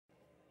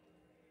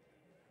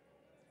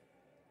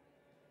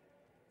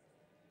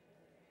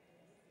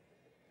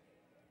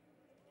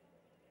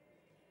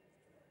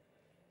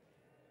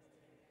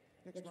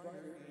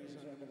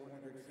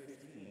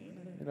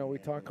You know, we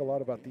talk a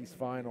lot about these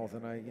finals,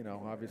 and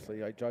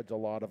obviously I judge a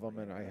lot of them,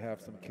 and I have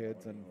some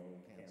kids, and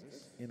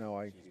you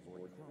know,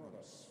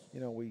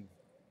 we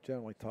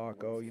generally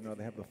talk, oh,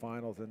 they have the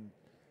finals, and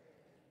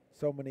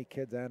so many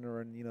kids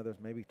enter, and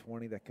there's maybe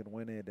 20 that could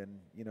win it, and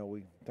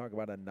we talk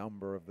about a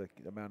number of the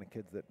amount of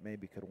kids that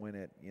maybe could win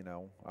it.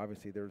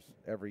 Obviously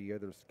every year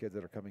there's kids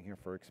that are coming here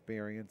for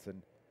experience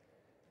and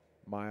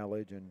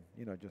mileage, and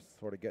just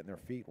sort of getting their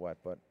feet wet.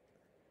 But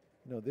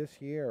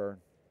this year,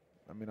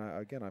 I mean,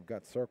 I've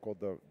got circled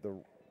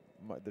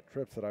the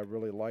trips that I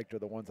really liked are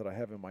the ones that I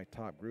have in my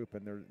top group,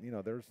 and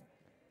there's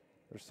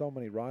so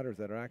many riders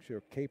that are actually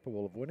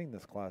capable of winning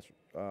this class.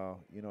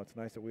 It's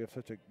nice that we have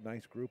such a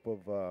nice group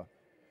of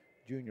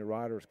junior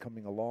riders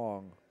coming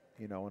along,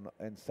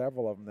 and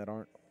several of them that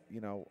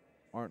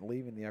aren't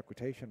leaving the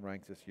equitation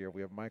ranks this year.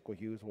 We have Michael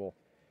Hughes.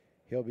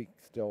 He'll be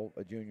still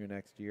a junior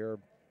next year.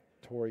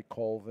 Tori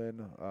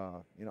Colvin.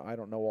 I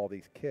don't know all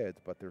these kids,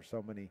 but there's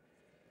so many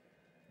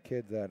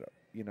kids that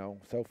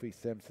Sophie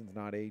Simpson's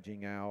not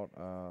aging out.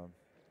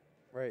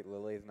 Right,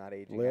 Lily's not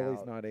aging out.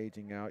 Lily's not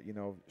aging out.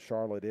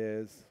 Charlotte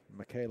is.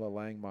 Michaela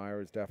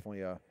Langmeyer is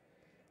definitely a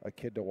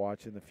kid to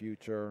watch in the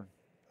future.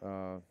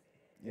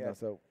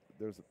 So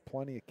there's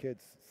plenty of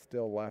kids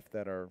still left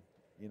that are,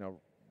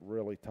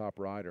 really top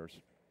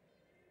riders.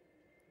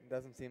 It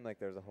doesn't seem like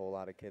there's a whole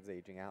lot of kids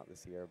aging out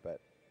this year,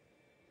 but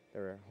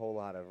there are a whole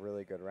lot of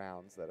really good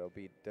rounds that'll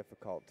be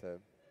difficult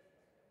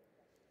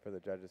for the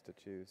judges to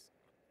choose.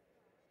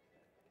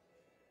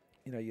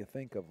 You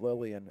think of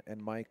Lily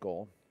and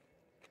Michael,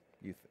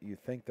 you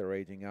think they're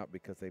aging out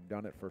because they've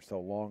done it for so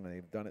long and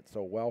they've done it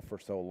so well for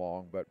so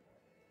long, but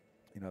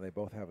they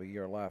both have a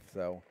year left,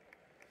 so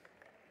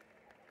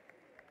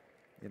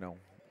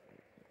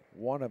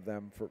one of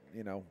them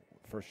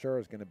for sure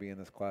is going to be in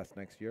this class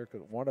next year,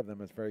 because one of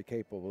them is very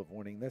capable of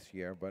winning this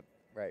year, but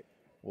right,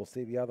 we'll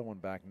see the other one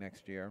back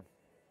next year.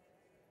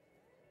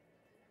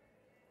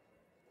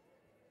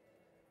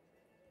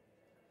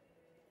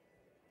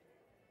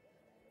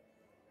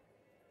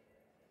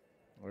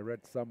 I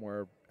read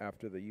somewhere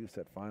after the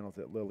USET finals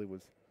that Lily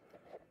was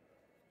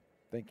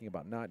thinking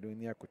about not doing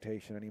the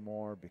equitation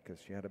anymore because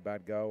she had a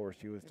bad go or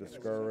she was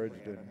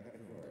discouraged, and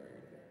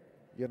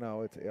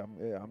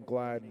I'm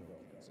glad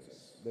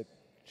that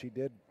she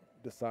did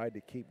decide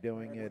to keep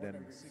doing it,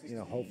 and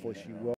hopefully she will.